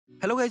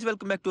Hello guys,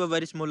 welcome back to a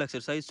very small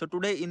exercise. So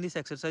today in this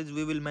exercise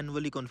we will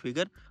manually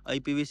configure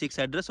IPv6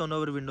 address on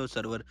our Windows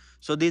server.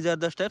 So these are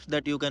the steps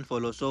that you can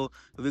follow. So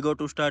we go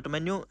to start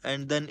menu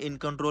and then in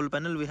control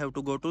panel we have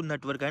to go to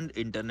network and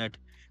internet.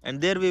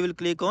 And there we will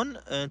click on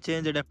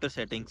change adapter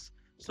settings.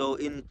 So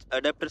in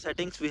adapter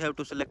settings we have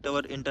to select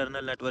our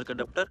internal network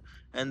adapter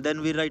and then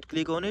we right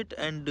click on it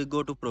and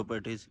go to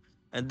properties.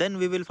 And then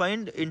we will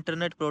find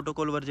internet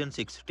protocol version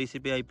 6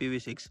 TCP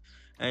IPv6,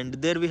 and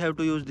there we have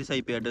to use this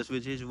IP address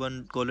which is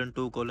 1 colon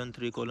 2 colon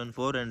 3 colon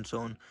 4 and so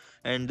on,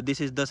 and this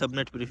is the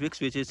subnet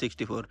prefix which is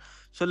 64.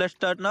 So let's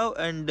start now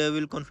and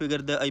we'll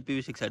configure the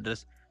IPv6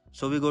 address.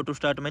 So we go to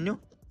start menu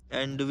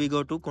and we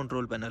go to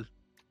control panel,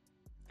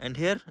 and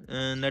here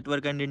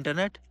network and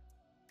internet,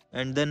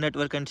 and then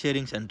network and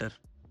sharing center,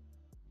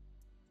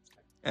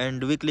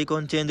 and we click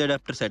on change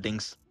adapter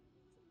settings,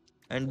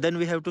 and then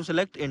we have to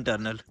select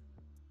internal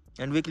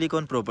and we click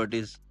on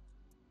properties,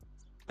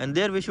 and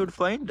there we should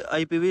find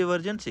IPv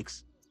version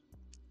 6.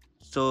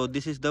 So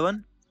this is the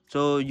one.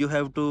 So you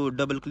have to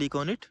double click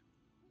on it,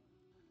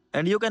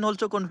 and you can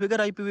also configure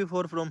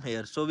IPv4 from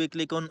here. So we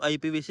click on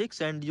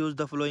IPv6 and use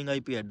the following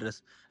IP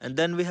address, and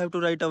then we have to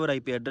write our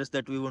IP address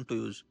that we want to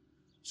use.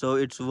 So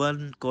it's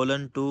 1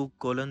 colon 2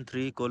 colon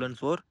 3 colon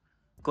 4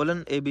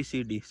 colon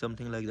ABCD,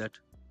 something like that.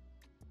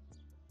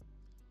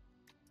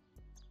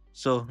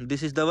 So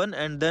this is the one,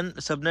 and then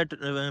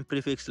subnet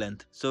prefix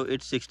length, so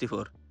it's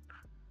 64,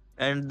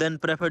 and then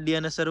preferred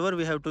DNS server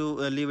we have to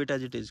leave it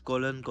as it is,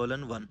 colon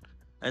colon 1,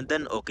 and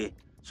then OK.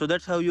 So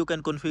that's how you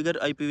can configure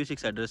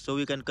IPv6 address. So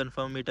we can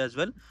confirm it as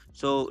well.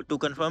 So to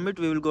confirm it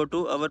we will go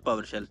to our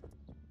PowerShell.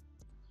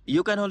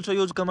 You can also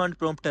use command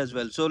prompt as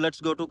well. So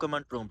let's go to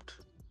command prompt.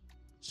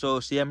 So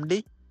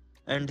cmd,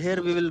 and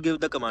here we will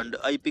give the command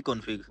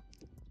ipconfig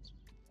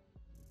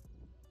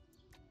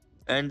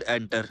and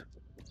enter,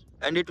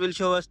 and it will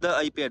show us the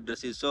IP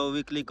addresses. So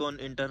we click on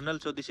internal.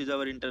 So this is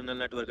our internal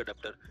network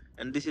adapter,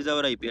 and this is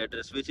our IP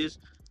address which is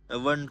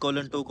 1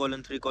 colon 2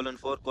 colon 3 colon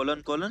 4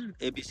 colon colon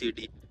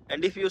ABCD.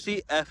 And if you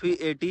see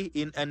FE80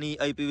 in any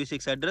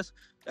IPv6 address,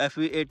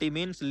 FE80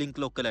 means link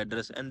local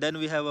address, and then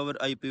we have our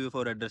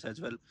IPv4 address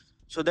as well.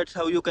 So that's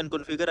how you can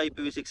configure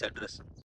IPv6 address.